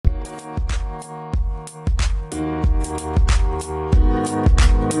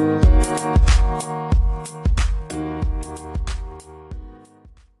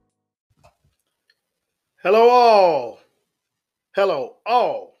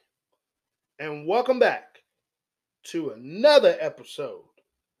and welcome back to another episode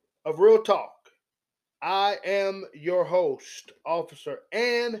of Real Talk. I am your host, Officer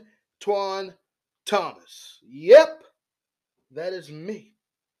Antoine Thomas. Yep, that is me.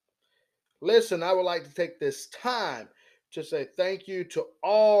 Listen, I would like to take this time to say thank you to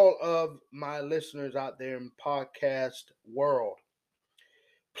all of my listeners out there in podcast world.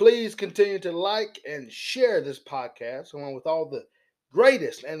 Please continue to like and share this podcast along with all the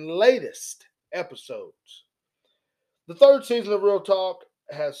greatest and latest episodes. The third season of Real Talk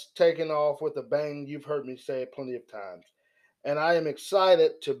has taken off with a bang. You've heard me say it plenty of times. And I am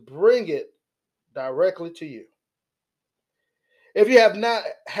excited to bring it directly to you. If you have not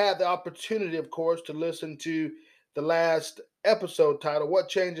had the opportunity, of course, to listen to the last episode titled, What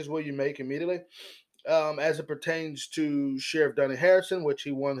Changes Will You Make Immediately? As it pertains to Sheriff Donnie Harrison, which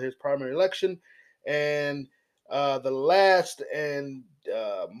he won his primary election, and the last and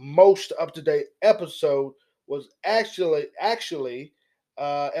most up to date episode was actually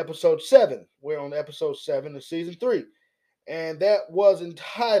episode 7. We're on episode 7 of season 3, and that was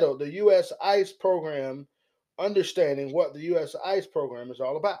entitled "The U.S. ICE Program: Understanding What the U.S. ICE Program Is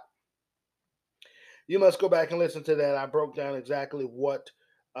All About." You must go back and listen to that. I broke down exactly what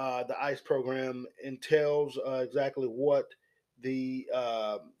the ICE program entails, exactly what the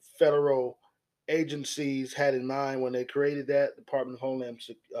federal agencies had in mind when they created that Department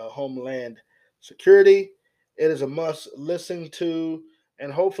of Homeland Security. It is a must listen to,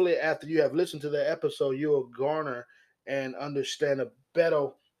 and hopefully, after you have listened to the episode, you will garner and understand a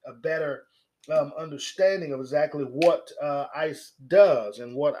better understanding of exactly what ICE does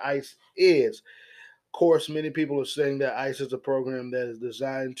and what ICE is. Of course, many people are saying that ICE is a program that is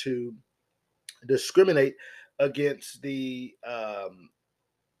designed to discriminate against the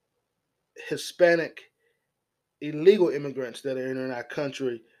Hispanic illegal immigrants that are entering our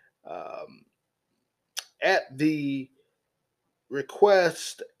country um, at the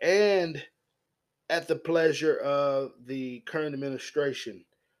request and at the pleasure of the current administration,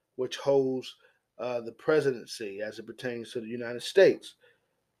 which holds the presidency as it pertains to the United States.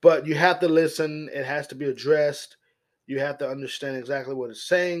 But you have to listen, it has to be addressed, you have to understand exactly what it's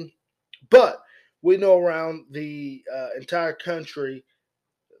saying. But we know around the entire country,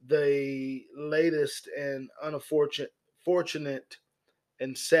 the latest and unfortunate, fortunate,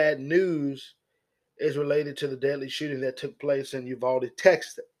 and sad news is related to the deadly shooting that took place in Uvalde,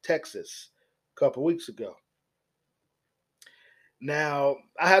 Texas, a couple weeks ago. Now,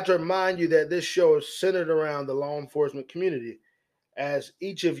 I have to remind you that this show is centered around the law enforcement community, as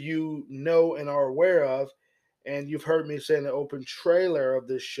each of you know and are aware of. And you've heard me say in the open trailer of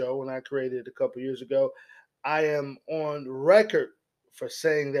this show when I created it a couple years ago, I am on record for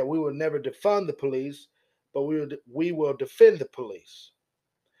saying that we will never defund the police, but we will defend the police.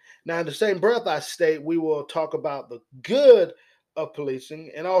 Now, in the same breath, I state we will talk about the good of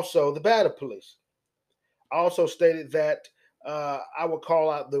policing and also the bad of policing. I also stated that I will call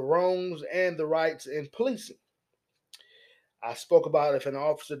out the wrongs and the rights in policing. I spoke about if an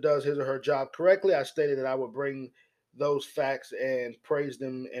officer does his or her job correctly. I stated that I would bring those facts and praise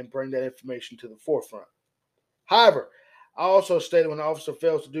them and bring that information to the forefront. However, I also stated when an officer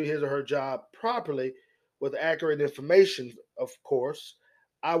fails to do his or her job properly with accurate information, of course,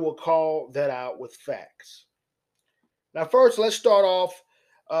 I will call that out with facts. Now, first, let's start off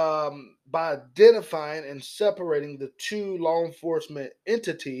by identifying and separating the two law enforcement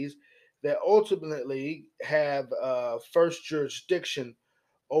entities that ultimately have first jurisdiction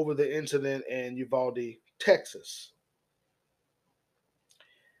over the incident in Uvalde, Texas.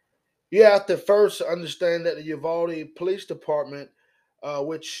 You have to first understand that the Uvalde Police Department,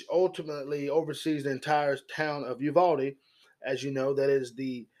 which ultimately oversees the entire town of Uvalde, as you know, that is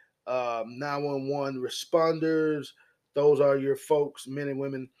the 911 responders. Those are your folks, men and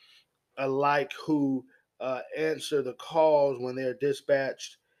women alike, who answer the calls when they're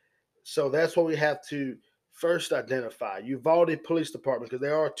dispatched. So that's what we have to first identify Uvalde Police Department, because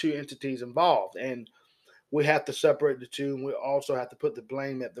there are two entities involved, and we have to separate the two, and we also have to put the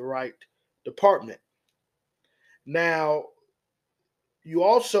blame at the right department. Now, you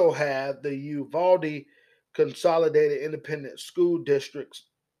also have the Uvalde Consolidated Independent School District's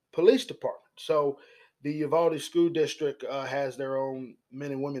Police Department. So the Uvalde School District has their own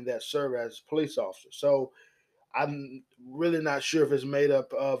men and women that serve as police officers. So I'm really not sure if it's made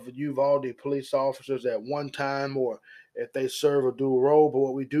up of Uvalde police officers at one time or if they serve a dual role. But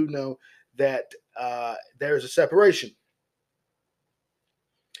what we do know that there is a separation.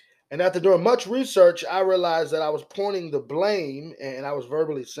 And after doing much research, I realized that I was pointing the blame, and I was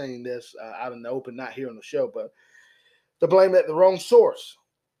verbally saying this out in the open, not here on the show, but the blame at the wrong source.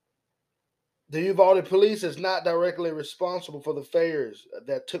 The Uvalde police is not directly responsible for the failures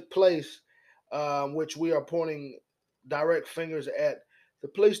that took place, which we are pointing direct fingers at the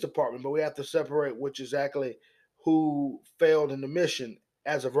police department, but we have to separate which exactly who failed in the mission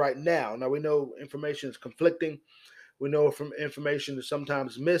as of right now. Now, we know information is conflicting. We know from information is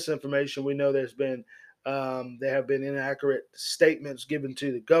sometimes misinformation. We know there have been inaccurate statements given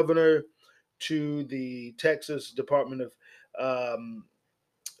to the governor, to the Texas Department of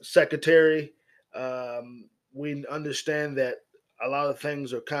Secretary. We understand that a lot of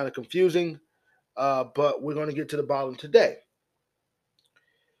things are kind of confusing, but we're going to get to the bottom today.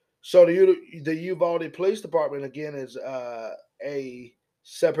 So the Uvalde Police Department again is a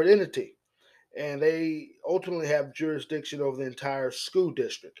separate entity, and they ultimately have jurisdiction over the entire school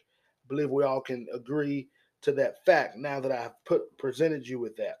district. I believe we all can agree to that fact now that I have presented you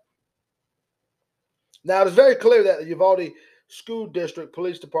with that. Now, it is very clear that the Uvalde School District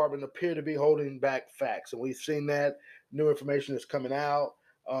Police Department appear to be holding back facts, and we've seen that. New information is coming out.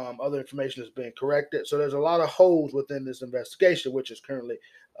 Other information is being corrected. So there's a lot of holes within this investigation, which is currently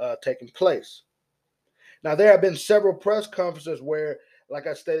taking place. Now, there have been several press conferences where, like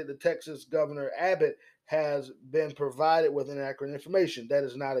I stated, the Texas Governor Abbott has been provided with inaccurate information. That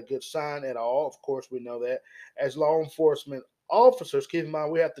is not a good sign at all. Of course, we know that. As law enforcement officers, keep in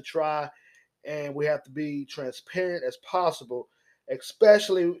mind, we have to try and we have to be transparent as possible,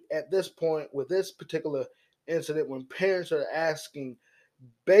 especially at this point with this particular incident when parents are asking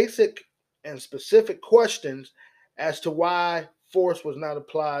basic and specific questions as to why force was not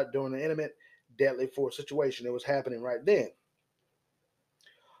applied during the intimate deadly force situation that was happening right then.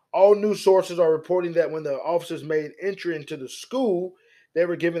 All news sources are reporting that when the officers made entry into the school, they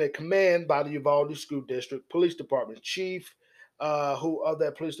were given a command by the Uvalde School District Police Department chief, who of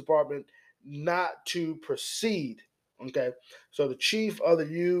that police department, not to proceed. Okay, so the chief of the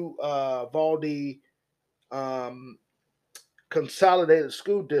Uvalde um, Consolidated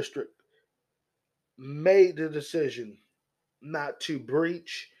School District made the decision not to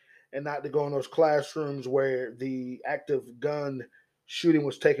breach and not to go in those classrooms where the active gun shooting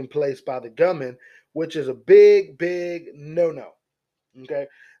was taking place by the gunman, which is a big, big no no. Okay.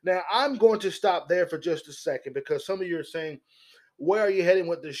 Now, I'm going to stop there for just a second because some of you are saying, where are you heading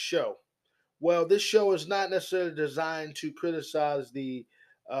with this show? Well, this show is not necessarily designed to criticize the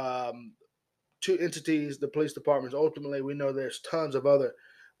um, two entities, the police departments. Ultimately, we know there's tons of other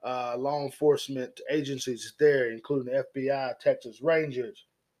law enforcement agencies there, including the FBI, Texas Rangers.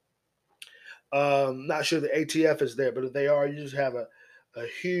 Not sure the ATF is there, but if they are, you just have a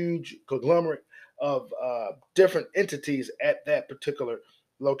huge conglomerate of different entities at that particular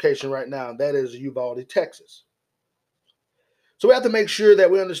location right now. And that is Uvalde, Texas. So we have to make sure that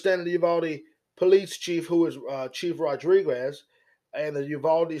we understand the Uvalde police chief, who is Chief Rodriguez, and the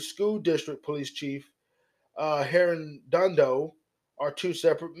Uvalde School District Police Chief, Heron Dundo, are two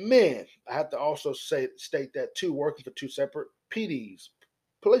separate men. I have to also state that too, working for two separate PDs,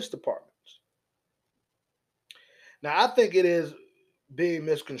 police departments. Now, I think it is being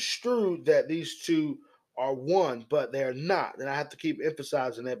misconstrued that these two are one, but they're not. And I have to keep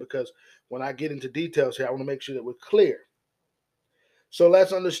emphasizing that because when I get into details here, I want to make sure that we're clear. So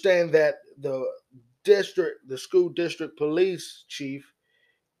let's understand that the school district police chief,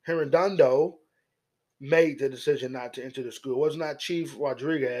 Hernando, made the decision not to enter the school. It was not Chief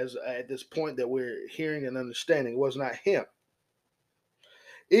Rodriguez at this point that we're hearing and understanding. It was not him.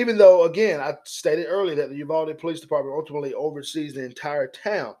 Even though, again, I stated earlier that the Uvalde Police Department ultimately oversees the entire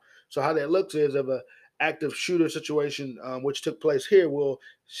town. So how that looks is of a active shooter situation, which took place here. We'll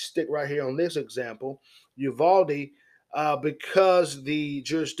stick right here on this example. Uvalde, because the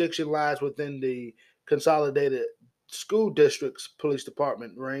jurisdiction lies within the Consolidated School District's police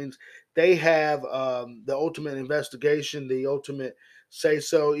department reigns, they have the ultimate investigation, the ultimate say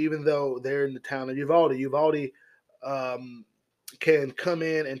so, even though they're in the town of Uvalde. Uvalde um, can come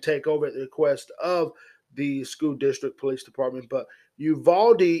in and take over at the request of the school district police department. But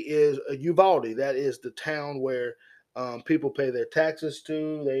Uvalde is Uvalde. That is the town where people pay their taxes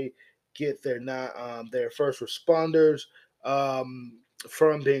to. They get their first responders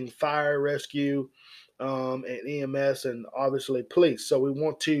from being fire, rescue, and EMS, and obviously police. So we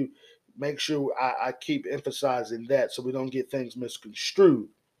want to make sure I keep emphasizing that so we don't get things misconstrued.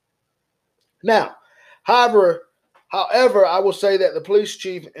 Now, however, however, I will say that the police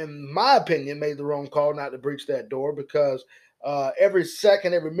chief, in my opinion, made the wrong call not to breach that door because every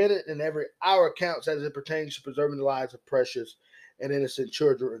second, every minute, and every hour counts as it pertains to preserving the lives of precious and innocent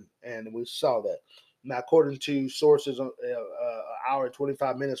children, and we saw that. Now, according to sources, an hour and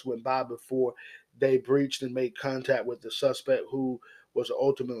 25 minutes went by before they breached and made contact with the suspect, who was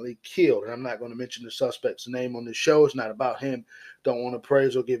ultimately killed. And I'm not going to mention the suspect's name on this show. It's not about him. Don't want to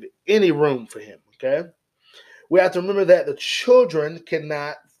praise or give any room for him. Okay. We have to remember that the children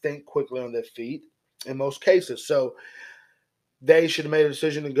cannot think quickly on their feet in most cases. So they should have made a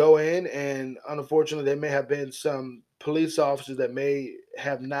decision to go in, and unfortunately, there may have been some police officers that may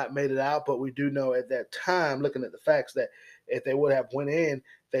have not made it out. But we do know at that time, looking at the facts, that if they would have went in,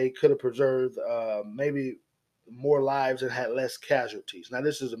 they could have preserved maybe more lives and had less casualties. Now,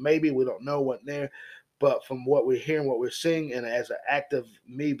 this is a maybe. We don't know what there, but from what we're hearing, what we're seeing, and as an active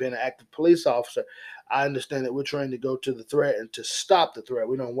me being an active police officer, I understand that we're trying to go to the threat and to stop the threat.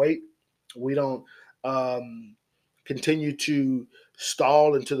 We don't wait. We don't. Continue to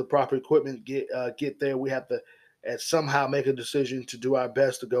stall until the proper equipment get there. We have to somehow make a decision to do our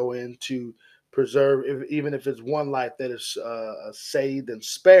best to go in to preserve, even if it's one life that is saved and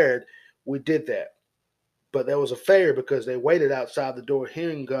spared. We did that, but there was a failure because they waited outside the door,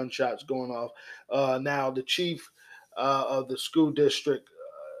 hearing gunshots going off. Now the chief of the school district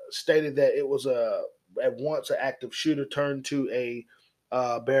stated that it was at once an active shooter turned to a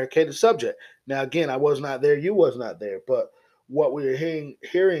barricaded subject. Now, again, I was not there, you was not there, but what we were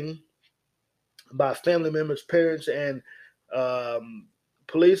hearing by family members, parents, and um,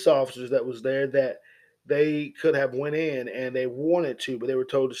 police officers that was there, that they could have went in and they wanted to, but they were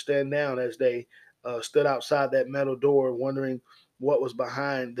told to stand down as they stood outside that metal door, wondering what was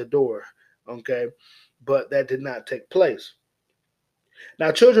behind the door. Okay, but that did not take place.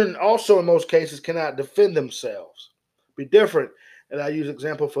 Now, children also in most cases cannot defend themselves. Be different. And I use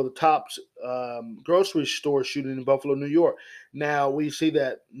example for the Tops grocery store shooting in Buffalo, New York. Now we see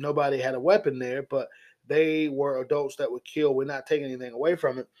that nobody had a weapon there, but they were adults that were killed. We're not taking anything away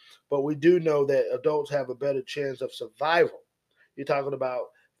from it, but we do know that adults have a better chance of survival. You're talking about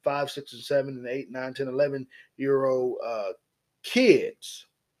 5, 6, and 7, and 8, 9, 10, 11-year old kids.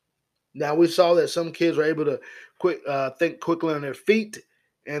 Now we saw that some kids were able to think quickly on their feet,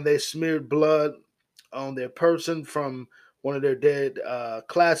 and they smeared blood on their person from one of their dead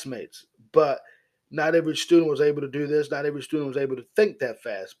classmates. But not every student was able to do this. Not every student was able to think that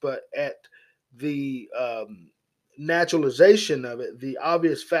fast. But at the naturalization of it, the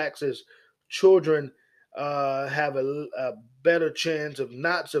obvious facts is children have a better chance of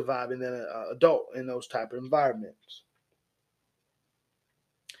not surviving than an adult in those type of environments.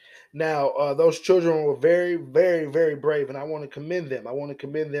 Now, those children were very, very, very brave, and I want to commend them. I want to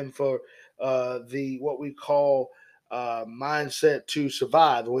commend them for the what we call mindset to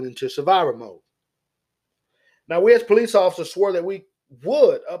survive, went into survivor mode. Now, we as police officers swore that we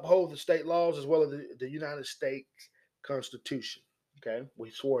would uphold the state laws as well as the United States Constitution. Okay, we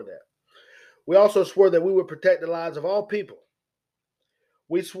swore that. We also swore that we would protect the lives of all people.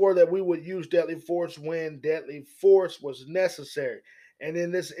 We swore that we would use deadly force when deadly force was necessary. And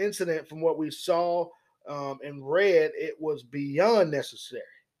in this incident, from what we saw and read, it was beyond necessary.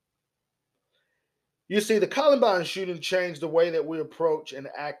 You see, the Columbine shooting changed the way that we approach an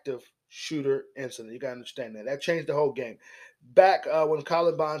active shooter incident. You got to understand that. That changed the whole game. Back when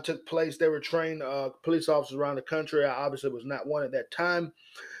Columbine took place, they were trained police officers around the country. I obviously was not one at that time,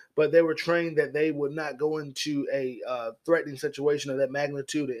 but they were trained that they would not go into a threatening situation of that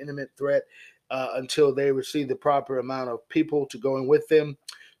magnitude, an imminent threat, until they received the proper amount of people to go in with them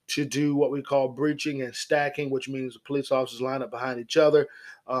to do what we call breaching and stacking, which means the police officers line up behind each other,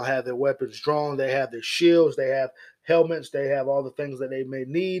 have their weapons drawn, they have their shields, they have helmets, they have all the things that they may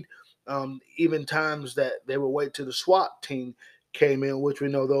need. Even times that they would wait till the SWAT team came in, which we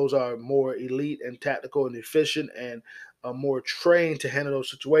know those are more elite and tactical and efficient and more trained to handle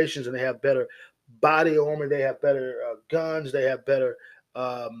those situations, and they have better body armor, they have better guns, they have better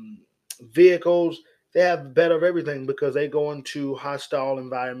vehicles, they have better of everything because they go into hostile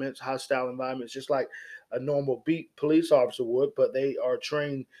environments, just like a normal beat police officer would, but they are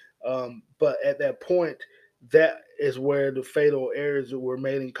trained. But at that point, that is where the fatal errors were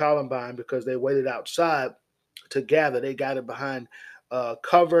made in Columbine because they waited outside to gather. They got it behind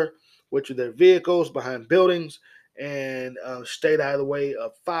cover, which are their vehicles, behind buildings, and stayed out of the way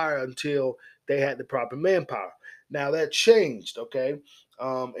of fire until they had the proper manpower. Now that changed, okay,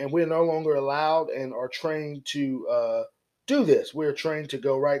 and we're no longer allowed and are trained to do this. We're trained to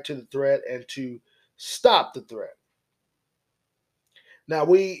go right to the threat and to stop the threat. Now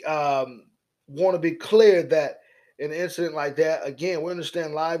we want to be clear that in an incident like that, again, we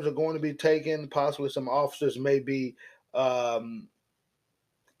understand lives are going to be taken. Possibly some officers may be um,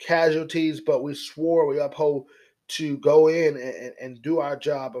 casualties, but we swore we uphold to go in and do our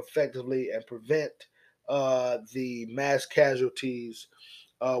job effectively and prevent the mass casualties.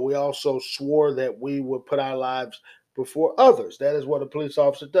 We also swore that we would put our lives before others. That is what a police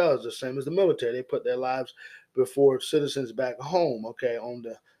officer does, the same as the military. They put their lives before citizens back home, okay, on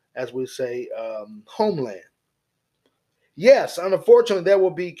the, as we say, homeland. Yes, unfortunately, there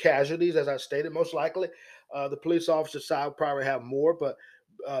will be casualties, as I stated. Most likely, the police officer side will probably have more, but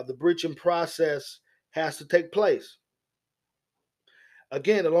the breaching process has to take place.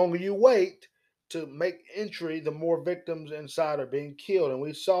 Again, the longer you wait to make entry, the more victims inside are being killed. And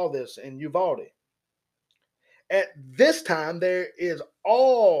we saw this in Uvalde. At this time, there is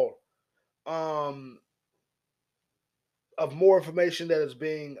all um, of more information that is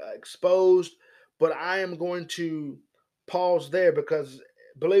being exposed, but I am going to pause there because,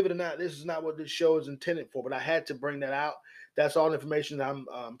 believe it or not, this is not what this show is intended for. But I had to bring that out. That's all the information that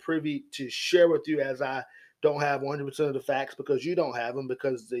I'm privy to share with you, as I don't have 100% of the facts because you don't have them,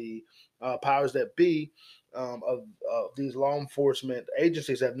 because the powers that be of these law enforcement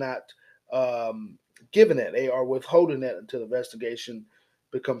agencies have not um, given it. They are withholding that until the investigation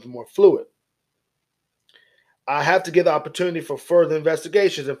becomes more fluid. I have to give the opportunity for further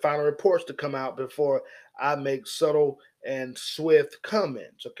investigations and final reports to come out before I make subtle and swift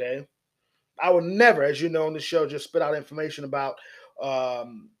comments. Okay. I will never, as you know, on the show, just spit out information about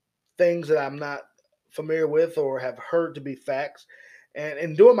um, things that I'm not familiar with or have heard to be facts. And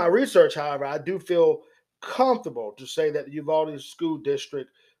in doing my research, however, I do feel comfortable to say that the Uvalde School District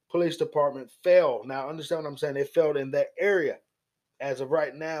Police Department failed. Now, understand what I'm saying? They failed in that area as of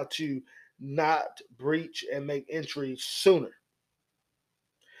right now to not breach and make entry sooner.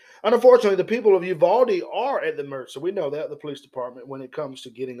 Unfortunately, the people of Uvalde are at the mercy. We know that, the police department, when it comes to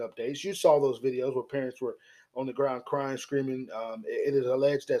getting updates. You saw those videos where parents were on the ground crying, screaming. It is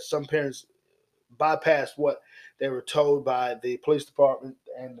alleged that some parents bypassed what they were told by the police department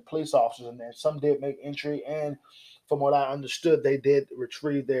and the police officers, and then some did make entry. And from what I understood, they did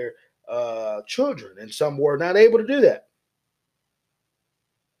retrieve their children, and some were not able to do that.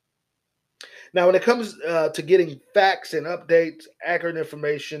 Now, when it comes to getting facts and updates, accurate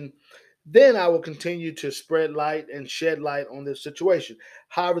information, then I will continue to spread light and shed light on this situation.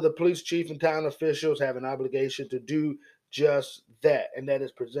 However, the police chief and town officials have an obligation to do just that, and that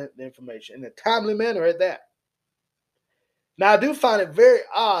is present the information in a timely manner at that. Now, I do find it very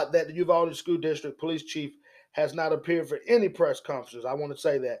odd that the Uvalde School District police chief has not appeared for any press conferences. I want to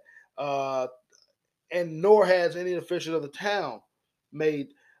say that. And nor has any official of the town made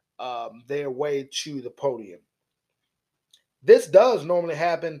their way to the podium. This does normally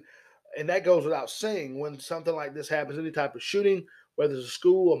happen, and that goes without saying. When something like this happens, any type of shooting, whether it's a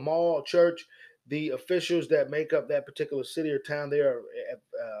school, a mall, a church, the officials that make up that particular city or town, they are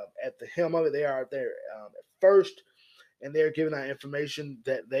at the helm of it. They are there at first, and they're giving out information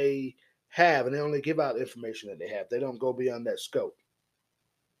that they have, and they only give out information that they have. They don't go beyond that scope.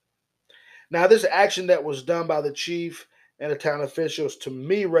 Now, this action that was done by the chief and the town officials, to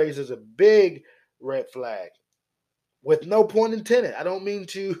me, raises a big red flag with no point intended. I don't mean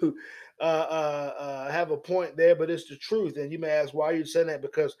to have a point there, but it's the truth. And you may ask, why are you saying that?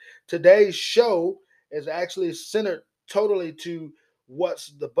 Because today's show is actually centered totally to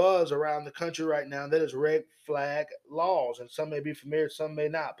what's the buzz around the country right now. That is red flag laws. And some may be familiar, some may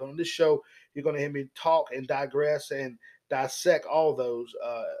not. But on this show, you're going to hear me talk and digress and dissect all those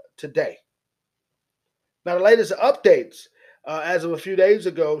today. Now, the latest updates, as of a few days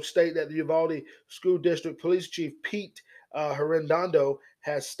ago, state that the Uvalde School District Police Chief Pete Herendondo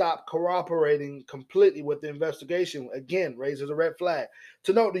has stopped cooperating completely with the investigation. Again, raises a red flag.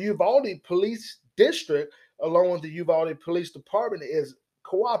 To note, the Uvalde Police District, along with the Uvalde Police Department, is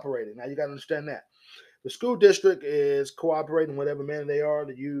cooperating. Now, you got to understand that. The school district is cooperating, whatever manner they are.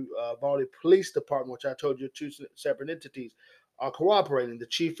 The Uvalde Police Department, which I told you, two separate entities, are cooperating. The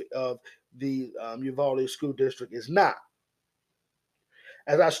chief of the Uvalde School District is not.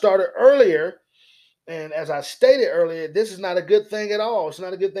 As I started earlier, and as I stated earlier, this is not a good thing at all. It's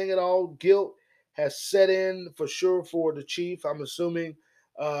not a good thing at all. Guilt has set in for sure for the chief. I'm assuming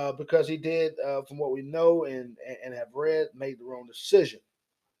because he did, from what we know and have read, made the wrong decision.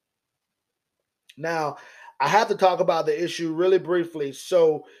 Now, I have to talk about the issue really briefly.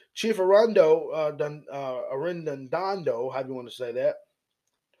 So, Chief Arredondo, how do you want to say that?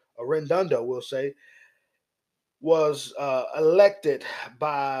 Arredondo, we'll say, was elected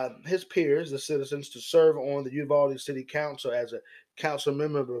by his peers, the citizens, to serve on the Uvalde City Council as a council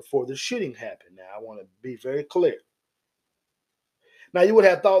member before the shooting happened. Now, I want to be very clear. Now, you would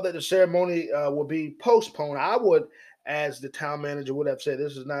have thought that the ceremony would be postponed. I would, as the town manager, would have said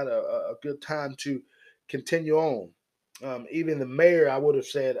this is not a good time to continue on. Even the mayor, I would have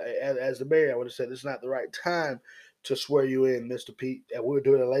said, as the mayor, I would have said, this is not the right time to swear you in, Mr. Pete. And we'll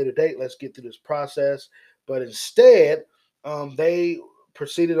do it at a later date. Let's get through this process. But instead, they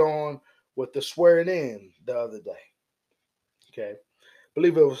proceeded on with the swearing in the other day. Okay, I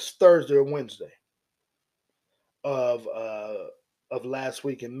believe it was Thursday or Wednesday of uh, of last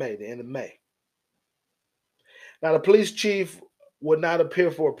week in May, the end of May. Now, the police chief would not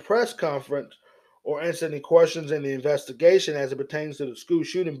appear for a press conference or answer any questions in the investigation as it pertains to the school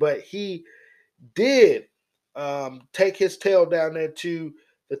shooting, but he did take his tail down there to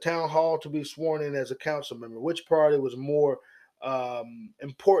the town hall to be sworn in as a council member. Which party was more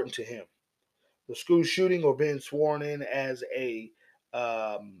important to him? The school shooting or being sworn in as a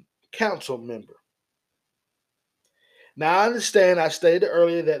council member? Now, I understand. I stated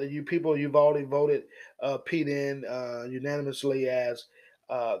earlier that you people, you've already voted Pete in unanimously as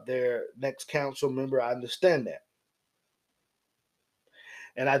their next council member. I understand that.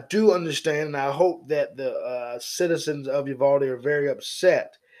 And I do understand, and I hope that the citizens of Uvalde are very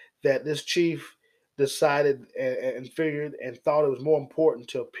upset that this chief decided and figured and thought it was more important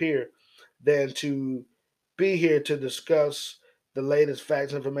to appear than to be here to discuss the latest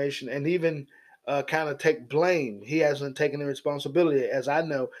facts, information, and even kind of take blame. He hasn't taken the responsibility, as I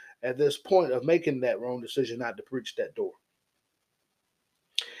know, at this point of making that wrong decision not to breach that door.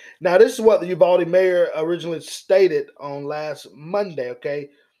 Now, this is what the Uvalde mayor originally stated on last Monday, okay?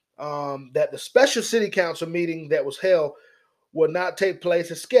 That the special city council meeting that was held would not take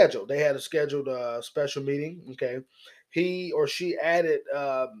place as scheduled. They had a scheduled special meeting, okay? He or she added,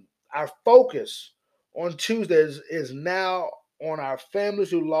 our focus on Tuesdays is now on our families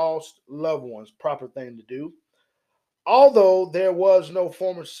who lost loved ones. Proper thing to do. Although there was no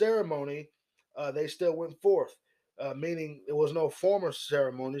formal ceremony, they still went forth, meaning there was no formal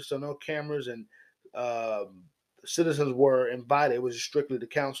ceremony, so no cameras and citizens were invited. It was strictly the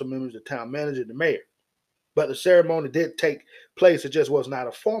council members, the town manager, the mayor. But the ceremony did take place. It just was not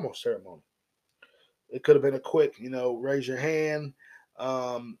a formal ceremony. It could have been a quick, raise your hand,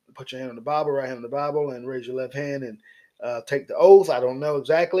 put your hand on the Bible, right hand on the Bible, and raise your left hand and take the oath. I don't know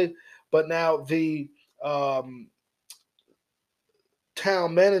exactly. But now the town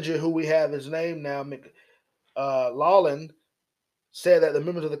manager, who we have his name now, Lawland, said that the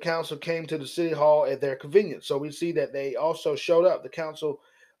members of the council came to the city hall at their convenience. So we see that they also showed up. The council,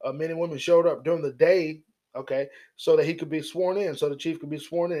 men and women, showed up during the day, okay, so that he could be sworn in, so the chief could be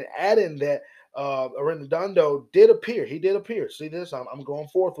sworn in. Adding that Arredondo did appear. He did appear. See this? I'm going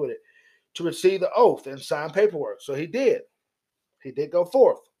forth with it to receive the oath and sign paperwork. So he did. He did go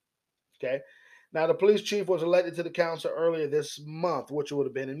forth. Okay. Now the police chief was elected to the council earlier this month, which would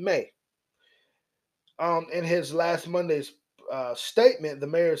have been in May. In his last Monday's statement, the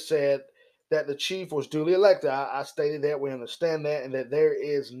mayor said that the chief was duly elected. I stated that, we understand that, and that there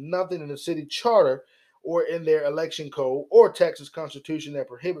is nothing in the city charter or in their election code or Texas Constitution that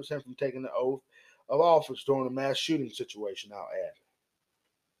prohibits him from taking the oath of office during a mass shooting situation, I'll add.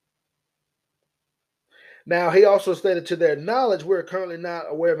 Now, he also stated, to their knowledge, we're currently not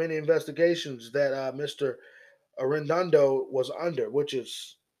aware of any investigations that Mr. Arredondo was under, which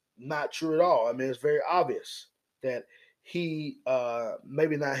is not true at all. I mean, it's very obvious that he,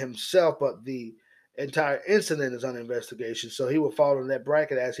 maybe not himself, but the entire incident is under investigation. So he will fall in that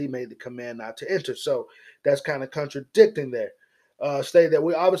bracket as he made the command not to enter. So that's kind of contradicting there. Stated that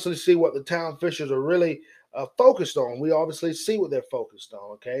we obviously see what the town officials are really focused on. We obviously see what they're focused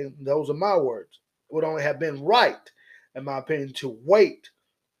on. Okay, those are my words. It would only have been right, in my opinion, to wait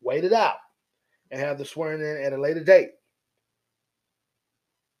it out and have the swearing in at a later date.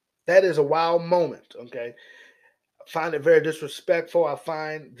 That is a wild moment, okay? I find it very disrespectful. I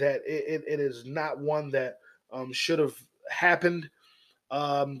find that it is not one that should have happened.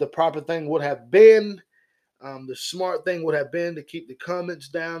 The proper thing would have been, the smart thing would have been to keep the comments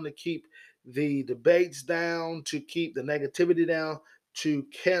down, to keep the debates down, to keep the negativity down, to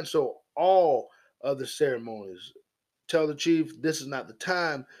cancel all of the ceremonies. Tell the chief this is not the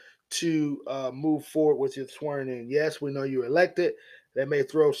time to move forward with your swearing in. Yes, we know you're elected. They may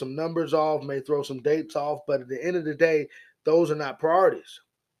throw some numbers off, may throw some dates off, but at the end of the day, those are not priorities.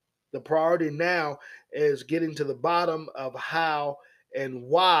 The priority now is getting to the bottom of how and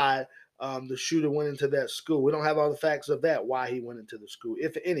why the shooter went into that school. We don't have all the facts of that, why he went into the school,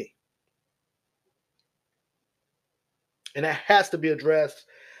 if any. And that has to be addressed.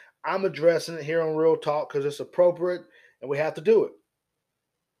 I'm addressing it here on Real Talk because it's appropriate and we have to do it.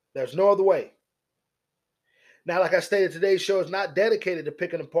 There's no other way. Now, like I stated, today's show is not dedicated to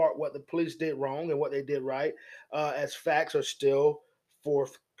picking apart what the police did wrong and what they did right, as facts are still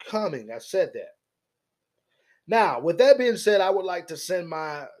forthcoming. I said that. Now, with that being said, I would like to send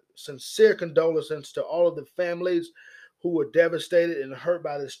my sincere condolences to all of the families who were devastated and hurt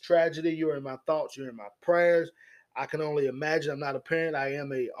by this tragedy. You're in my thoughts, you're in my prayers. I can only imagine. I'm not a parent, I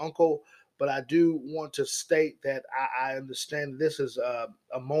am a uncle, but I do want to state that I understand this is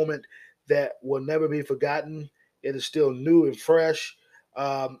a moment that will never be forgotten. It is still new and fresh.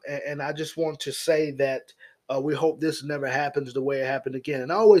 And I just want to say that we hope this never happens the way it happened again.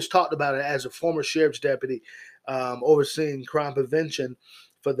 And I always talked about it as a former sheriff's deputy overseeing crime prevention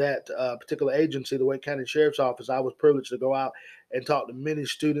for that particular agency, the Wake County Sheriff's Office. I was privileged to go out and talk to many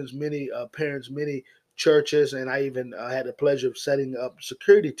students, many parents, many churches, and I even had the pleasure of setting up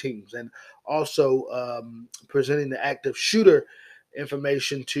security teams and also presenting the active shooter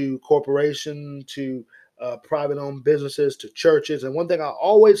information to corporations, to private owned businesses, to churches. And one thing I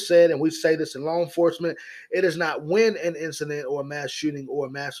always said, and we say this in law enforcement, it is not when an incident or a mass shooting or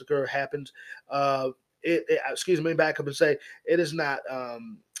a massacre happens. Excuse me, back up and say it is not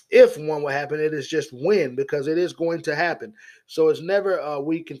if one will happen, it is just when, because it is going to happen. So it's never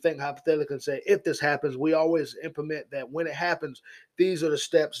we can think hypothetically and say if this happens. We always implement that when it happens, these are the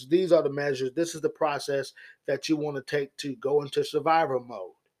steps, these are the measures, this is the process that you want to take to go into survival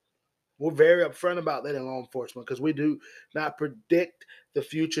mode. We're very upfront about that in law enforcement because we do not predict the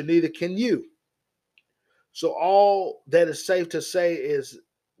future, neither can you. So all that is safe to say is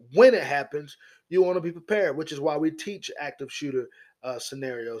when it happens, you want to be prepared, which is why we teach active shooter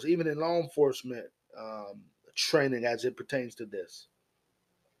scenarios, even in law enforcement training as it pertains to this.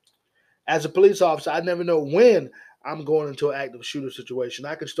 As a police officer, I never know when I'm going into an active shooter situation.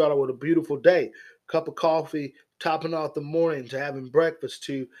 I can start out with a beautiful day, cup of coffee, topping off the morning, to having breakfast,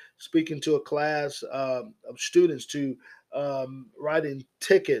 to speaking to a class of students, to writing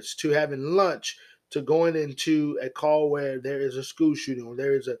tickets, to having lunch, to going into a call where there is a school shooting or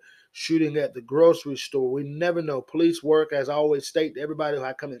there is a shooting at the grocery store. We never know. Police work, as I always state to everybody who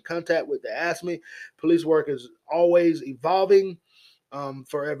I come in contact with, they ask me, police work is always evolving,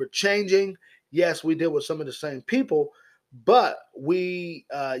 forever changing. Yes, we deal with some of the same people, but we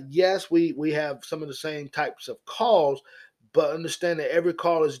have some of the same types of calls. But understand that every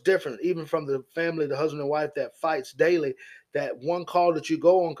call is different, even from the family, the husband and wife that fights daily. That one call that you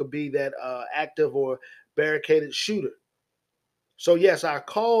go on could be that active or barricaded shooter. So yes, our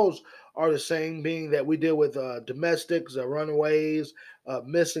calls are the same, being that we deal with domestics, runaways,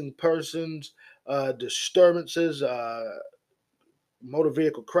 missing persons, disturbances, motor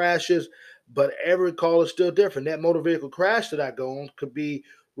vehicle crashes, but every call is still different. That motor vehicle crash that I go on could be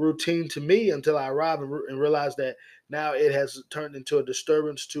routine to me until I arrive and realize that now it has turned into a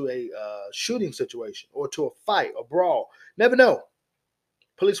disturbance to a shooting situation or to a fight, a brawl. Never know.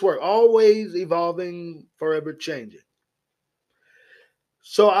 Police work always evolving, forever changing.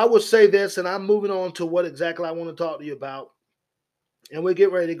 So I would say this, and I'm moving on to what exactly I want to talk to you about, and we'll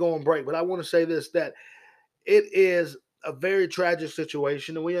get ready to go on break. But I want to say this, that it is a very tragic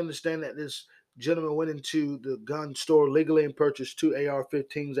situation, and we understand that this gentleman went into the gun store legally and purchased two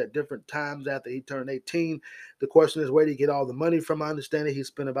AR-15s at different times after he turned 18. The question is, where did he get all the money from? I understand that he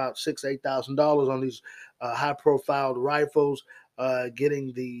spent about $6,000 to $8,000 on these high-profile rifles,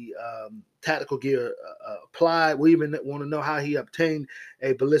 getting the tactical gear applied. We even want to know how he obtained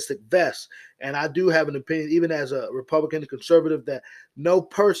a ballistic vest. And I do have an opinion, even as a Republican and conservative, that no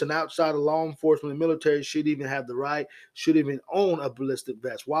person outside of law enforcement and military should even have the right, should even own a ballistic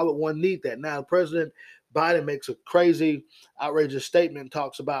vest. Why would one need that? Now, President Biden makes a crazy, outrageous statement,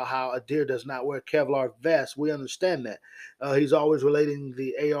 talks about how a deer does not wear Kevlar vests. We understand that. He's always relating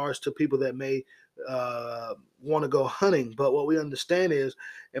the ARs to people that may want to go hunting. But what we understand is,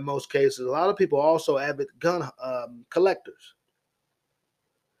 in most cases, a lot of people are also avid gun collectors.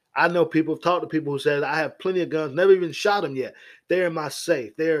 I know people, have talked to people who said, I have plenty of guns, never even shot them yet. They're in my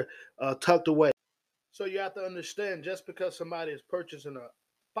safe. They're tucked away. So you have to understand, just because somebody is purchasing a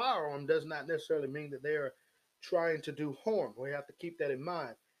firearm does not necessarily mean that they're trying to do harm. We have to keep that in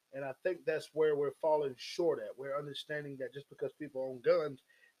mind. And I think that's where we're falling short at. We're understanding that just because people own guns,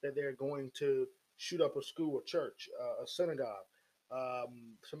 that they're going to shoot up a school, a church, a synagogue,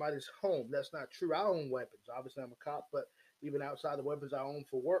 somebody's home. That's not true. I own weapons. Obviously, I'm a cop, but even outside the weapons I own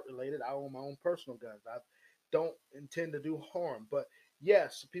for work related, I own my own personal guns. I don't intend to do harm, but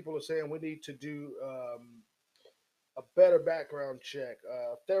yes, people are saying we need to do a better background check,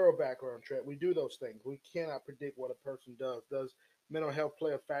 a thorough background check. We do those things. We cannot predict what a person does. Does mental health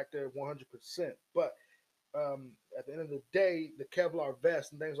play a factor? 100%. But at the end of the day, the Kevlar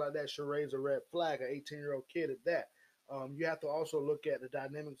vest and things like that should raise a red flag, an 18-year-old kid at that. You have to also look at the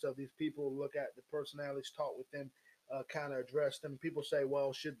dynamics of these people, look at the personalities, talk with them, kind of address them. People say,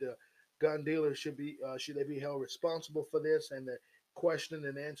 well, should the gun dealers should they be held responsible for this? And the question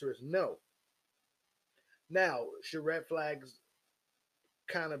and the answer is no. Now, should red flags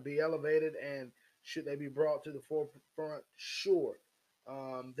kind of be elevated and should they be brought to the forefront? Sure.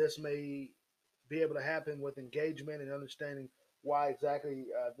 This may be able to happen with engagement and understanding why exactly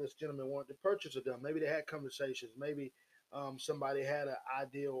this gentleman wanted to purchase a gun. Maybe they had conversations. Maybe somebody had an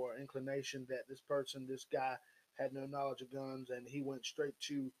idea or inclination that this guy, had no knowledge of guns, and he went straight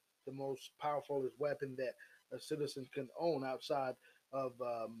to the most powerful weapon that a citizen can own outside of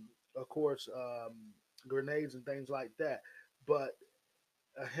course, grenades and things like that. But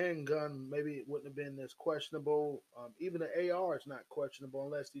a handgun maybe it wouldn't have been as questionable. Even an AR is not questionable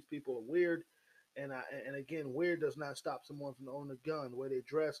unless these people are weird. And again, weird does not stop someone from owning a gun. The way they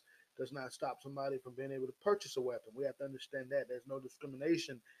dress does not stop somebody from being able to purchase a weapon. We have to understand that there's no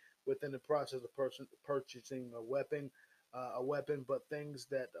discrimination within the process of person purchasing a weapon. But things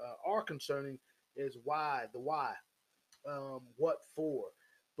that are concerning is why, what for.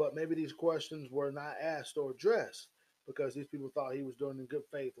 But maybe these questions were not asked or addressed because these people thought he was doing it in good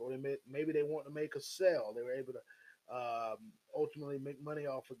faith, or maybe they want to make a sale. They were able to ultimately make money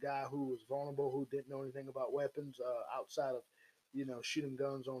off a guy who was vulnerable, who didn't know anything about weapons outside of, shooting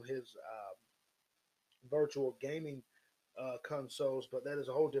guns on his virtual gaming consoles. But that is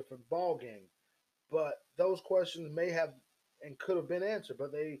a whole different ball game. But those questions may have and could have been answered,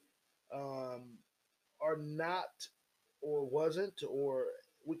 but they um, are not, or wasn't, or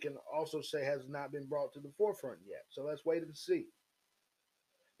we can also say has not been brought to the forefront yet. So let's wait and see.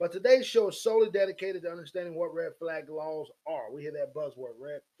 But today's show is solely dedicated to understanding what red flag laws are. We hear that buzzword,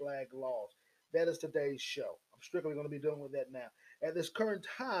 red flag laws. That is today's show. I'm strictly going to be dealing with that now. At this current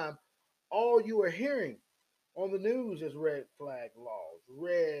time, all you are hearing on the news is red flag laws,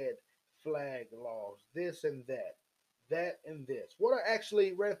 this and that and this. What are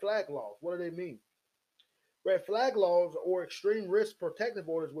actually red flag laws? What do they mean? Red flag laws, or extreme risk protective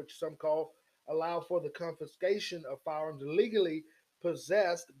orders, which some call, allow for the confiscation of firearms illegally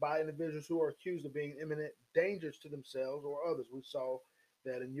possessed by individuals who are accused of being imminent dangers to themselves or others. We saw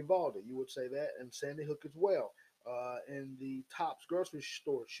that in Uvalde. You would say that in Sandy Hook as well, in the Tops grocery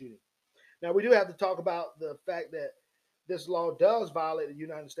store shooting. Now, we do have to talk about the fact that this law does violate the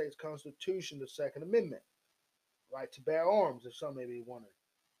United States Constitution, the Second Amendment, right to bear arms, if some may be wondering.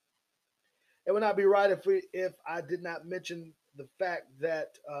 It would not be right if I did not mention the fact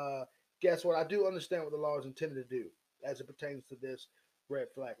that guess what? I do understand what the law is intended to do as it pertains to this red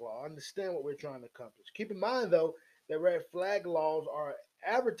flag law. I understand what we're trying to accomplish. Keep in mind though that red flag laws are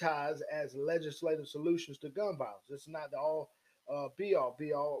advertised as legislative solutions to gun violence. It's not the all be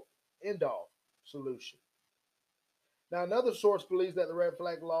all end all solution. Now, another source believes that the red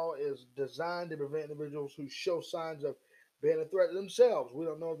flag law is designed to prevent individuals who show signs of being a threat to themselves. We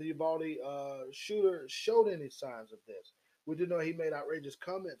don't know if the Uvalde shooter showed any signs of this. We do know he made outrageous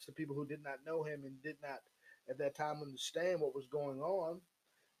comments to people who did not know him and did not at that time understand what was going on.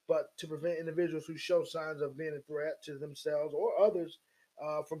 But to prevent individuals who show signs of being a threat to themselves or others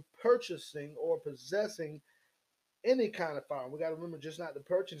from purchasing or possessing any kind of firearm, we got to remember just not the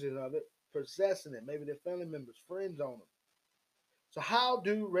purchasing of it, possessing it. Maybe their family members, friends own them. So, how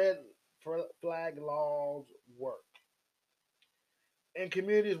do red flag laws work? In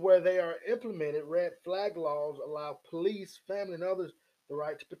communities where they are implemented, red flag laws allow police, family, and others the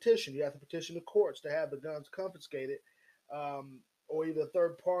right to petition. You have to petition the courts to have the guns confiscated, or either a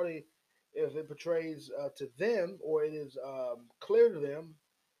third party if it portrays to them or it is clear to them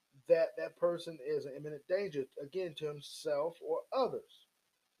that that person is an imminent danger, again, to himself or others.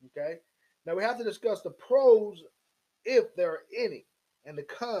 Okay? Now, we have to discuss the pros, if there are any, and the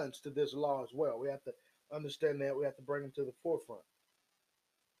cons to this law as well. We have to understand that. We have to bring them to the forefront.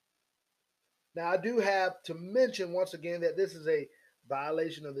 Now, I do have to mention once again that this is a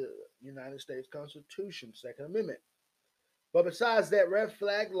violation of the United States Constitution, Second Amendment. But besides that, red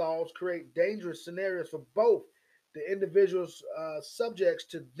flag laws create dangerous scenarios for both the individuals subjects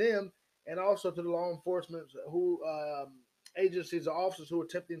to them and also to the law enforcement who agencies or officers who are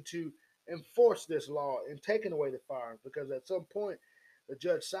attempting to enforce this law and taking away the firearms. Because at some point, the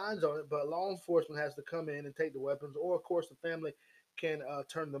judge signs on it, but law enforcement has to come in and take the weapons, or of course, the family can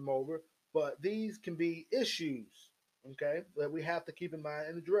turn them over. But these can be issues, okay, that we have to keep in mind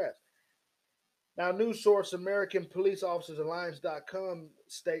and address. Now, news source American Police Officers Alliance.com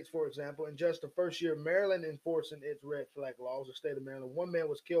states, for example, in just the first year of Maryland enforcing its red flag laws, the state of Maryland, one man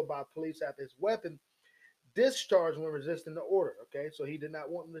was killed by police after his weapon discharged when resisting the order. Okay, so he did not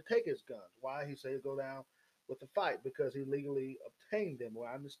want them to take his guns. Why? He said he'd go down with the fight because he legally obtained them. Well,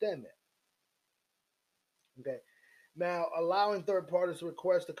 I understand that. Okay. Now, allowing third parties to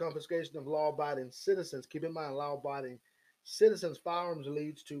request the confiscation of law abiding citizens. Keep in mind, law abiding citizens' firearms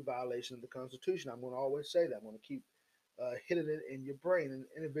leads to violation of the Constitution. I'm going to always say that. I'm going to keep hitting it in your brain and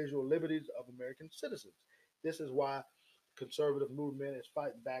individual liberties of American citizens. This is why the conservative movement is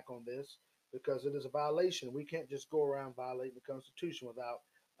fighting back on this because it is a violation. We can't just go around violating the Constitution without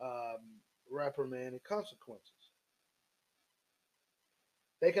um, reprimand and consequences.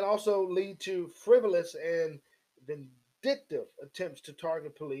 They can also lead to frivolous and vindictive attempts to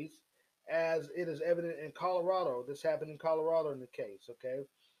target police, as it is evident in Colorado. This happened in Colorado in the case, okay?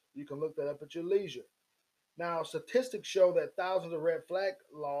 You can look that up at your leisure. Now, statistics show that thousands of red flag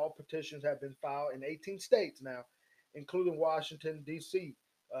law petitions have been filed in 18 states now, including Washington, D.C.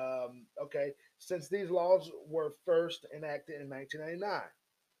 Okay, since these laws were first enacted in 1999.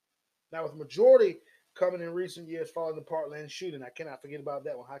 Now, with the majority coming in recent years following the Parkland shooting, I cannot forget about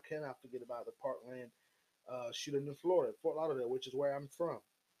that one. How can I forget about the Parkland shooting in Florida, Fort Lauderdale, which is where I'm from?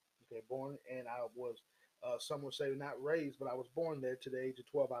 Okay, born and I was, some would say not raised, but I was born there. To the age of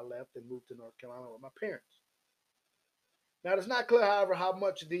 12, I left and moved to North Carolina with my parents. Now, it's not clear, however, how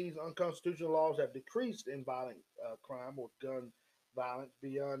much these unconstitutional laws have decreased in violent crime or gun violence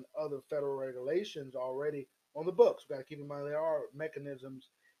beyond other federal regulations already on the books. We've got to keep in mind there are mechanisms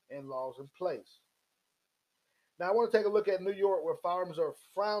and laws in place. Now, I want to take a look at New York, where firearms are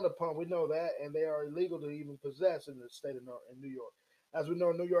frowned upon. We know that, and they are illegal to even possess in the state of New York. As we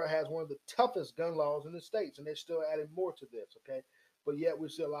know, New York has one of the toughest gun laws in the states, and they're still adding more to this. Okay, but yet we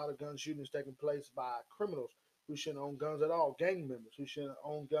see a lot of gun shootings taking place by criminals who shouldn't own guns at all, gang members who shouldn't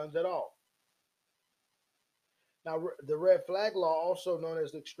own guns at all. Now, the red flag law, also known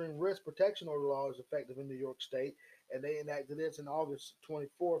as the extreme risk protection order law, is effective in New York State, and they enacted this in August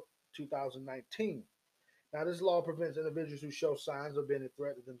 24th, 2019. Now, this law prevents individuals who show signs of being a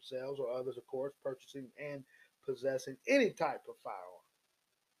threat to themselves or others, of course, purchasing and possessing any type of firearm.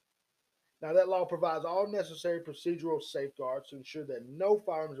 Now, that law provides all necessary procedural safeguards to ensure that no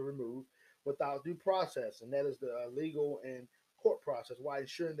firearms are removed without due process, and that is the legal and court process, while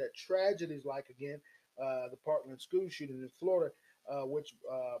ensuring that tragedies like, again, the Parkland school shooting in Florida, which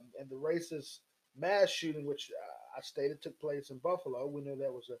and the racist mass shooting, which I stated took place in Buffalo. We know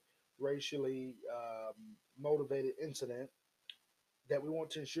that was a racially motivated incident, that we want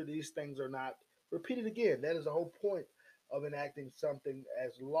to ensure these things are not repeated again. That is the whole point of enacting something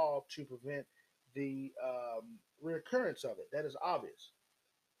as law, to prevent the reoccurrence of it. That is obvious.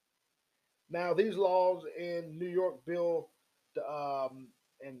 Now, these laws in New York bill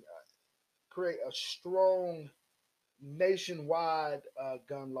and create a strong nationwide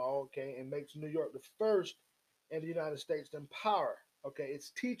gun law, okay, and makes New York the first in the United States to empower, okay,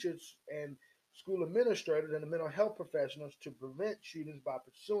 its teachers and school administrators and the mental health professionals to prevent shootings by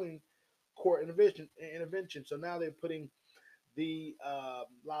pursuing court intervention. So now they're putting the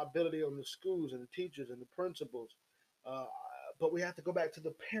liability on the schools and the teachers and the principals. Uh, but we have to go back to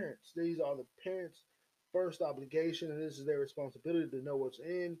the parents. These are the parents' first obligation, and this is their responsibility to know what's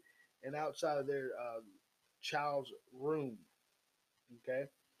in and outside of their child's room. Okay,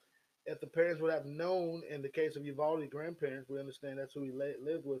 if the parents would have known, in the case of Uvalde grandparents, we understand that's who he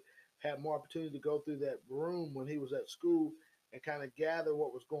lived with, had more opportunity to go through that room when he was at school and kind of gather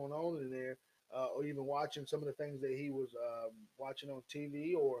what was going on in there, or even watching some of the things that he was watching on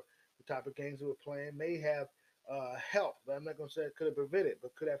TV, or the type of games they were playing, may have helped. But I'm not going to say it could have prevented,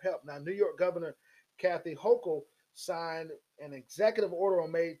 but could have helped. Now, New York Governor Kathy Hochul signed an executive order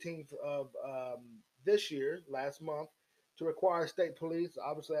on May 18th of this year, last month, to require state police,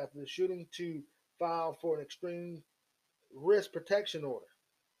 obviously after the shooting, to file for an extreme risk protection order,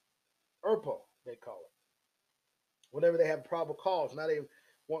 ERPO, they call it, whenever they have probable cause. Now they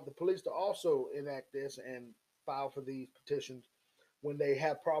want the police to also enact this and file for these petitions when they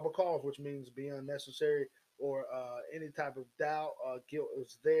have probable cause, which means beyond necessary or any type of doubt, guilt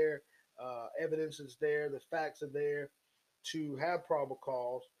is there, evidence is there, the facts are there to have probable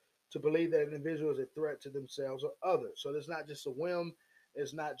cause to believe that an individual is a threat to themselves or others. So it's not just a whim.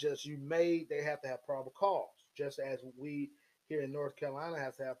 It's not just you may. They have to have probable cause, just as we here in North Carolina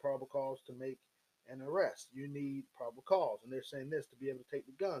have to have probable cause to make an arrest. You need probable cause, and they're saying this to be able to take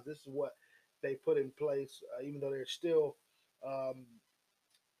the guns. This is what they put in place, even though they're still um,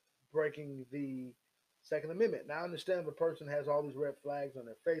 breaking the Second Amendment. Now, I understand if a person has all these red flags on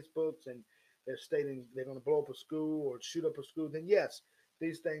their Facebooks and they're stating they're going to blow up a school or shoot up a school, then yes,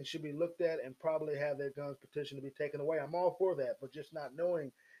 these things should be looked at and probably have their guns petitioned to be taken away. I'm all for that, but just not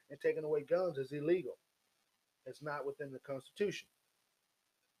knowing and taking away guns is illegal. It's not within the Constitution.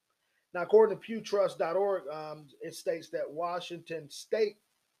 Now, according to PewTrust.org, it states that Washington State,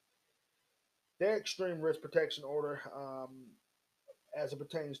 their extreme risk protection order as it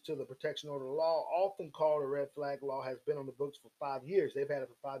pertains to the protection order law, often called a red flag law, has been on the books for 5 years. They've had it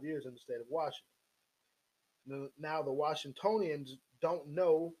for 5 years in the state of Washington. Now, the Washingtonians don't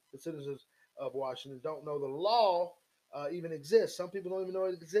know, the citizens of Washington don't know the law even exists. Some people don't even know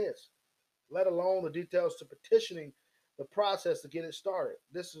it exists, let alone the details to petitioning the process to get it started.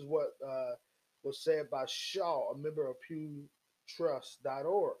 This is what was said by Shaw, a member of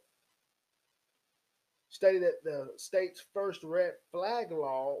PewTrust.org, stated that the state's first red flag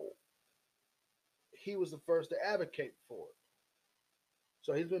law, he was the first to advocate for it.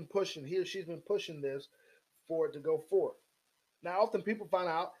 So he or she's been pushing this for it to go forth. Now, often people find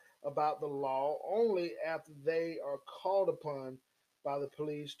out about the law only after they are called upon by the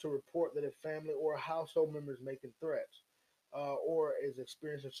police to report that a family or a household member is making threats or is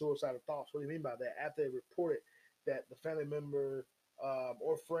experiencing suicidal thoughts. What do you mean by that? After they report it that the family member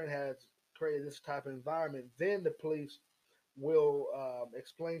or friend has created this type of environment, then the police will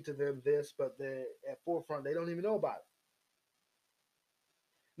explain to them this, but they're at forefront, they don't even know about it.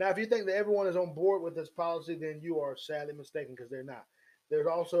 Now, if you think that everyone is on board with this policy, then you are sadly mistaken because they're not. There's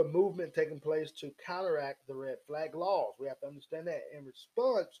also a movement taking place to counteract the red flag laws. We have to understand that in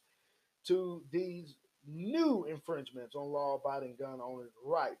response to these new infringements on law-abiding gun owners'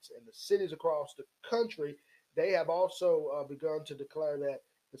 rights. In the cities across the country, they have also begun to declare that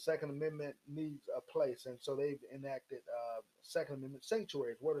the Second Amendment needs a place, and so they've enacted Second Amendment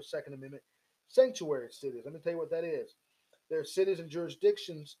sanctuaries. What are Second Amendment sanctuary cities? Let me tell you what that is. There are cities and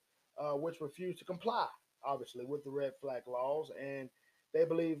jurisdictions which refuse to comply, obviously, with the red flag laws, and they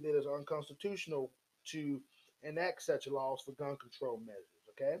believe it is unconstitutional to enact such laws for gun control measures.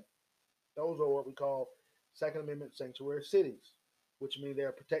 Okay, those are what we call Second Amendment sanctuary cities, which means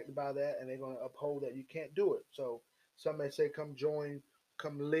they're protected by that, and they're going to uphold that you can't do it. So some may say, "Come join,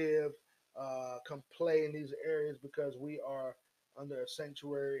 come live, come play in these areas because we are under a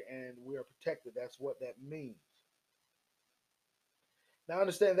sanctuary and we are protected." That's what that means. Now,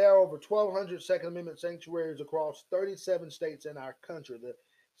 understand there are over 1,200 Second Amendment sanctuaries across 37 states in our country. The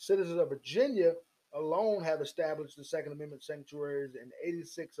citizens of Virginia alone have established the Second Amendment sanctuaries in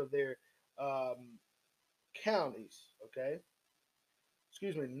 86 of their um, counties. Okay,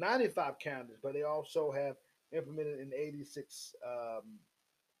 excuse me, 95 counties, but they also have implemented in 86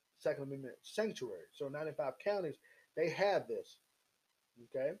 Second Amendment sanctuaries. So 95 counties, they have this.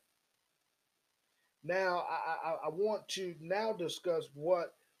 Okay. Now, I want to now discuss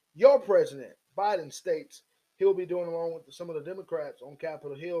what your president, Biden, states he'll be doing along with some of the Democrats on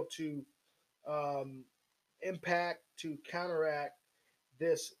Capitol Hill to um, impact, to counteract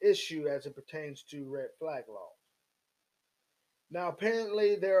this issue as it pertains to red flag laws. Now,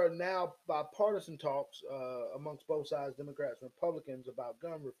 apparently, there are now bipartisan talks amongst both sides, Democrats and Republicans, about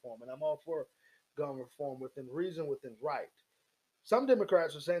gun reform, and I'm all for gun reform within reason, within right. Some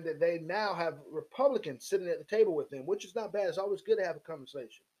Democrats are saying that they now have Republicans sitting at the table with them, which is not bad. It's always good to have a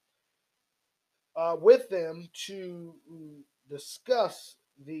conversation with them to discuss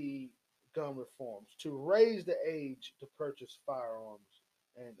the gun reforms, to raise the age to purchase firearms,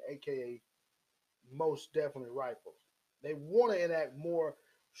 and AKA most definitely rifles. They want to enact more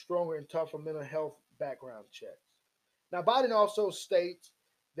stronger and tougher mental health background checks. Now, Biden also states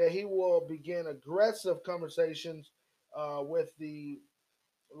that he will begin aggressive conversations with the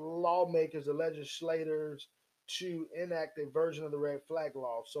lawmakers, the legislators, to enact a version of the red flag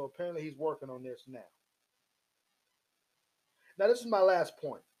law. So apparently he's working on this now. Now, this is my last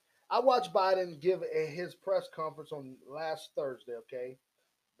point. I watched Biden give his press conference on last Thursday, okay,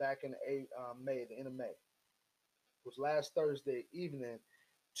 back in May, the end of May. It was last Thursday evening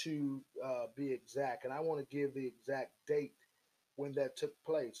to be exact. And I want to give the exact date when that took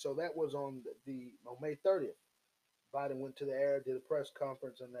place. So that was on May 30th. Biden went to the air, did a press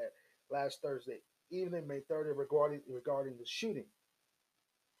conference on that last Thursday evening, May 30th, regarding the shooting.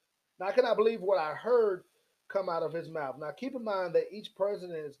 Now, I cannot believe what I heard come out of his mouth. Now, keep in mind that each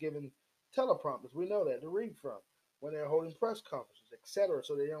president is given teleprompters. We know that to read from when they're holding press conferences, etc.,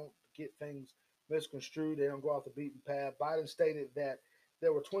 so they don't get things misconstrued. They don't go off the beaten path. Biden stated that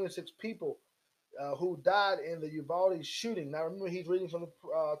there were 26 people who died in the Uvalde shooting. Now, remember, he's reading from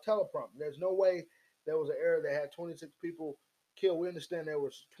the teleprompter. There's no way there was an error that had 26 people killed. We understand there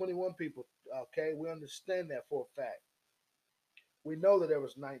was 21 people. Okay, we understand that for a fact. We know that there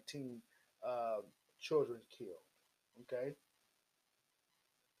was 19 uh, children killed. Okay,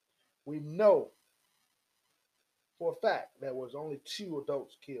 we know for a fact there was only 2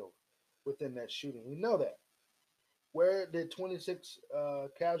 adults killed within that shooting. We know that. Where did 26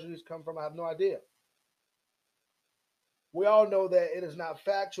 casualties come from? I have no idea. We all know that it is not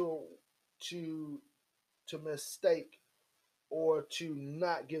factual to to mistake or to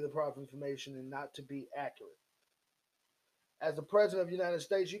not give the proper information and not to be accurate. As the president of the United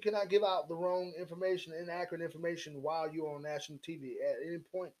States, you cannot give out the wrong information, inaccurate information while you're on national TV. At any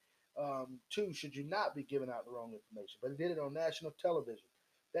point, too, should you not be giving out the wrong information. But he did it on national television.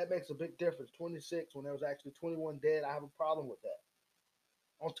 That makes a big difference. 26 when there was actually 21 dead. I have a problem with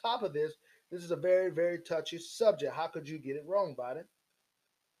that. On top of this is a very, very touchy subject. How could you get it wrong, Biden?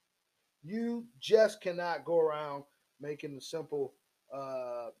 You just cannot go around making the simple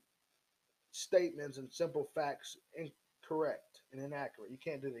uh, statements and simple facts incorrect and inaccurate. You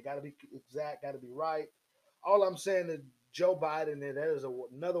can't do that. Got to be exact. Got to be right. All I'm saying is Joe Biden, and that is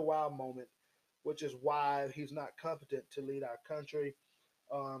another wild moment, which is why he's not competent to lead our country.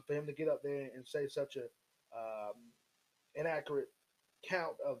 For him to get up there and say such a inaccurate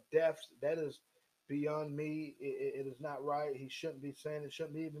count of deaths, that is beyond me. It is not right. He shouldn't be saying it.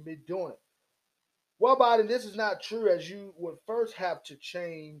 Shouldn't even be doing it. Well, Biden, this is not true, as you would first have to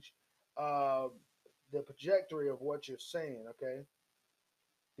change uh, the trajectory of what you're saying, okay?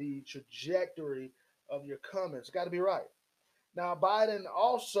 The trajectory of your comments got to be right. Now, Biden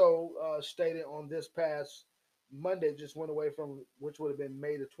also stated on this past Monday, just went away from which would have been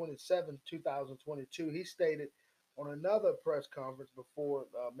May the 27th, 2022. He stated on another press conference before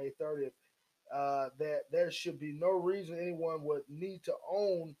May 30th that there should be no reason anyone would need to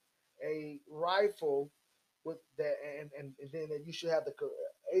own a rifle with that, and then that you should have the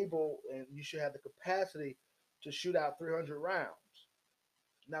able and you should have the capacity to shoot out 300 rounds.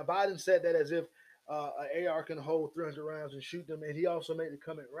 Now Biden said that as if an AR can hold 300 rounds and shoot them, and he also made the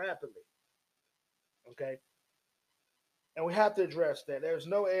comment rapidly. Okay, and we have to address that. There's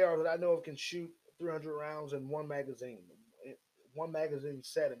no AR that I know of can shoot 300 rounds in one magazine, one magazine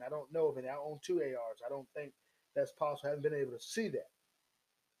setting. I don't know of any. I own two ARs. I don't think that's possible. I haven't been able to see that.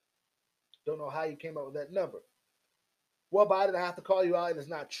 Don't know how you came up with that number. Well, Biden, I have to call you out. It is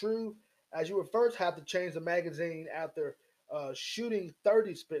not true, as you would first have to change the magazine after shooting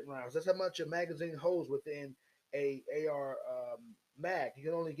 30 spit rounds. That's how much a magazine holds within a AR mag. You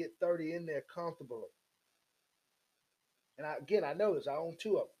can only get 30 in there comfortably. And again, I know this. I own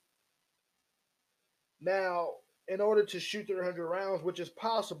two of them. Now, in order to shoot 300 rounds, which is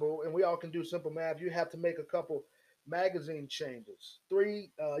possible, and we all can do simple math, you have to make a couple magazine changes.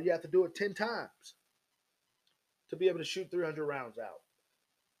 You have to do it 10 times to be able to shoot 300 rounds out,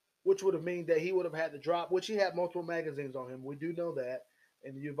 which would have mean that he would have had to drop, which he had multiple magazines on him. We do know that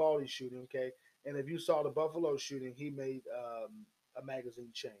in the Uvalde shooting, okay? And if you saw the Buffalo shooting, he made a magazine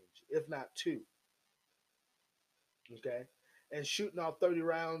change, if not two, okay? And shooting off 30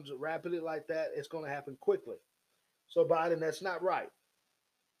 rounds rapidly like that, it's going to happen quickly. So, Biden, that's not right.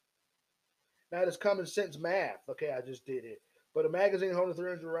 Now, it's common sense math, okay? I just did it. But a magazine holding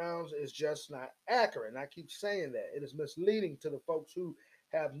 300 rounds is just not accurate. And I keep saying that. It is misleading to the folks who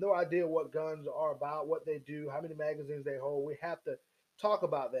have no idea what guns are about, what they do, how many magazines they hold. We have to talk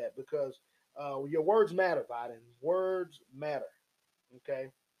about that because your words matter, Biden. Words matter, okay?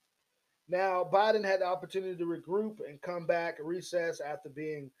 Now, Biden had the opportunity to regroup and come back, recess after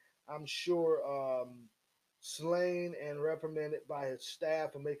being, I'm sure, slain and reprimanded by his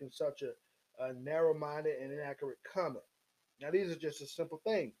staff for making such a narrow minded and inaccurate comment. Now, these are just the simple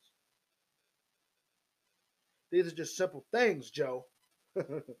things. These are just simple things, Joe,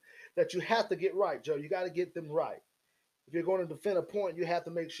 that you have to get right, Joe. You got to get them right. If you're going to defend a point, you have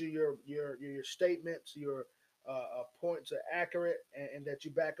to make sure your statements, your points are accurate, and that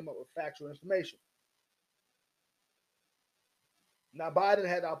you back them up with factual information. Now, Biden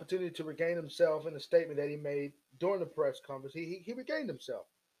had the opportunity to regain himself in the statement that he made during the press conference. He regained himself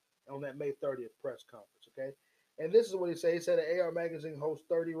on that May 30th press conference, okay? And this is what he said. He said the AR magazine hosts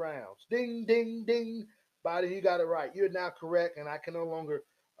 30 rounds. Ding, ding, ding. Biden, you got it right. You're now correct, and I can no longer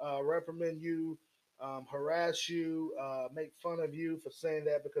reprimand you, harass you, make fun of you for saying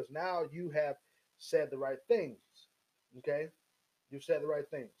that because now you have said the right things, okay? You've said the right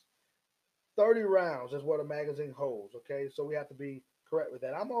things. 30 rounds is what a magazine holds, okay? So we have to be correct with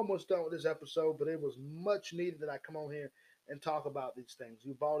that. I'm almost done with this episode, but it was much needed that I come on here and talk about these things.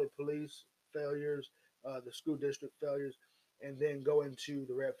 Uvalde police failures, the school district failures, and then go into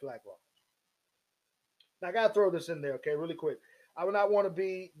the red flag law. Now, I got to throw this in there, okay, really quick. I would not want to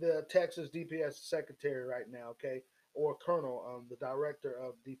be the Texas DPS secretary right now, okay, or colonel, the director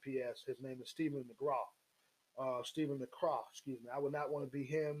of DPS. His name is Stephen McCraw, excuse me. I would not want to be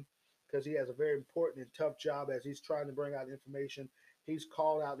him because he has a very important and tough job as he's trying to bring out information. He's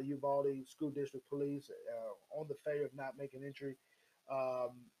called out the Uvalde School District Police on the failure of not making entry.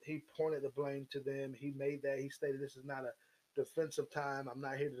 He pointed the blame to them. He made that. He stated this is not a defensive time. I'm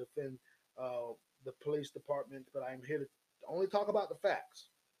not here to defend the police department, but I'm here to Only talk about the facts.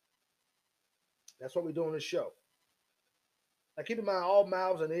 That's what we do on this show. Now, keep in mind, all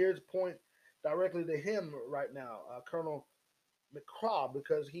mouths and ears point directly to him right now, Colonel McCraw,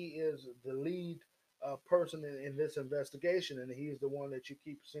 because he is the lead person in this investigation, and he's the one that you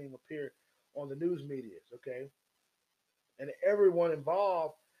keep seeing appear on the news medias. Okay, and everyone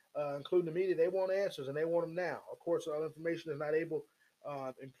involved, including the media, they want answers and they want them now. Of course, all information is not able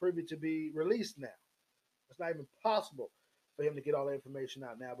and privy to be released now. It's not even possible for him to get all the information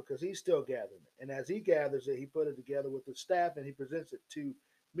out now because he's still gathering it. And as he gathers it, he put it together with his staff and he presents it to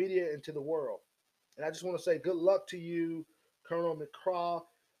media and to the world. And I just want to say good luck to you, Colonel McGraw.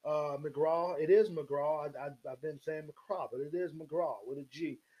 It is McGraw. I've been saying McCraw, but it is McGraw with a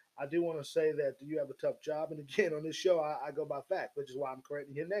G. I do want to say that you have a tough job. And again, on this show, I go by fact, which is why I'm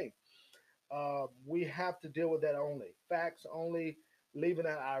correcting your name. We have to deal with that only. Facts only, leaving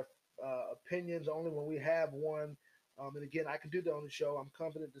out our opinions only when we have one. And again, I can do that on the show. I'm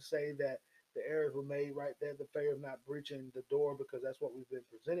confident to say that the errors were made right there. The failure of not breaching the door because that's what we've been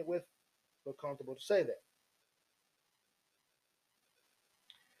presented with. Feel comfortable to say that.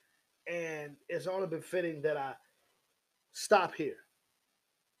 And it's only befitting that I stop here.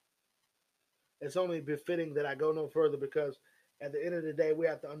 It's only befitting that I go no further because at the end of the day, we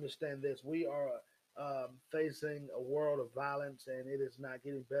have to understand this. We are facing a world of violence and it is not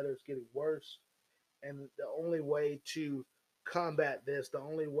getting better, it's getting worse. And the only way to combat this, the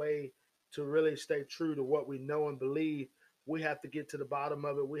only way to really stay true to what we know and believe, we have to get to the bottom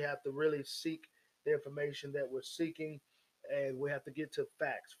of it. We have to really seek the information that we're seeking, and we have to get to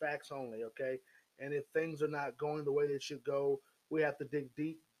facts, facts only, okay? And if things are not going the way they should go, we have to dig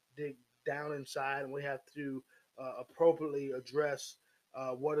deep, dig down inside, and we have to appropriately address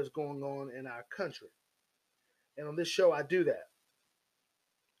what is going on in our country. And on this show, I do that.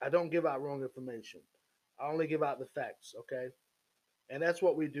 I don't give out wrong information. I only give out the facts, okay? And that's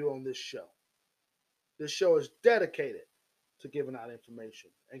what we do on this show. This show is dedicated to giving out information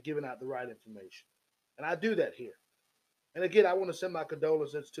and giving out the right information. And I do that here. And again, I want to send my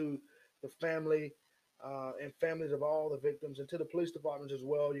condolences to the family and families of all the victims and to the police departments as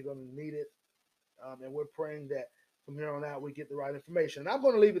well. You're going to need it. And we're praying that from here on out we get the right information. And I'm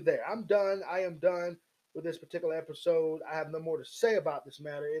going to leave it there. I'm done. I am done with this particular episode. I have no more to say about this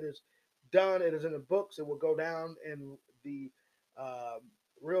matter. It is done. It is in the books. It will go down in the uh,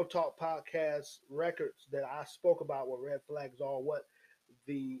 Real Talk podcast records that I spoke about what red flags are, what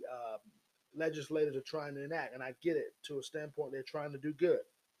the legislators are trying to enact. And I get it to a standpoint they're trying to do good.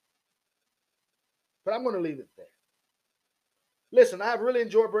 But I'm going to leave it there. Listen, I've really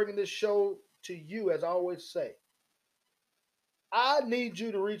enjoyed bringing this show to you, as I always say. I need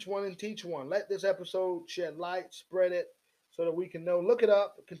you to reach one and teach one. Let this episode shed light, spread it so that we can know. Look it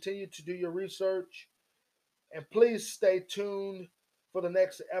up, continue to do your research, and please stay tuned for the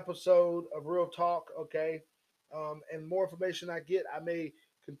next episode of Real Talk, okay? And more information I get, I may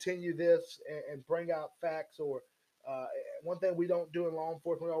continue this and bring out facts or uh, one thing we don't do in law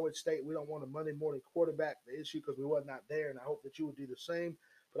enforcement, we always state we don't want to Monday morning quarterback the issue because we was not there, and I hope that you would do the same.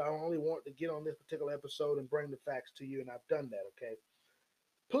 But I only want to get on this particular episode and bring the facts to you, and I've done that, okay?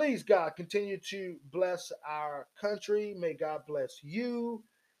 Please, God, continue to bless our country. May God bless you.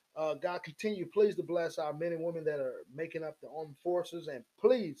 God, continue, please, to bless our men and women that are making up the armed forces. And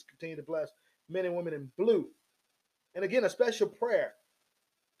please continue to bless men and women in blue. And again, a special prayer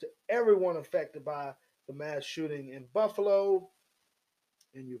to everyone affected by the mass shooting in Buffalo,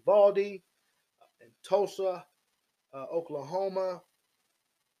 in Uvalde, in Tulsa, Oklahoma,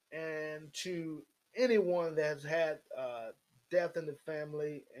 and to anyone that has had death in the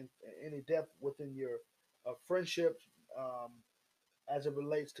family and any death within your friendships um, as it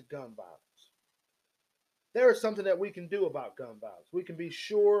relates to gun violence. There is something that we can do about gun violence. We can be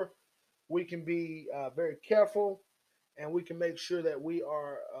sure, we can be very careful, and we can make sure that we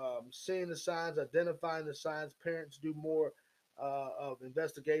are seeing the signs, identifying the signs. Parents do more of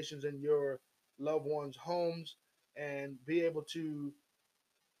investigations in your loved ones' homes and be able to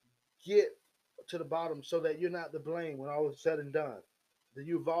get to the bottom so that you're not the blame when all is said and done. The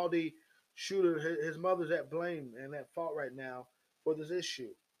Uvalde shooter, his mother's at blame and at fault right now for this issue.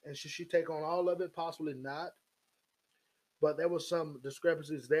 And should she take on all of it? Possibly not. But there was some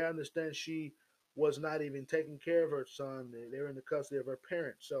discrepancies there. I understand she was not even taking care of her son. They're in the custody of her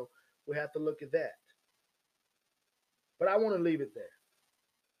parents. So we have to look at that. But I want to leave it there.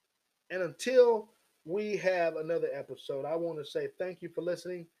 And until we have another episode, I want to say thank you for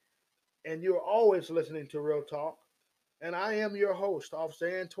listening. And you're always listening to Real Talk. And I am your host,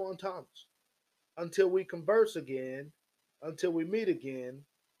 Officer Antoine Thomas. Until we converse again, until we meet again,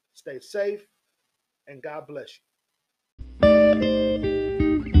 stay safe and God bless you.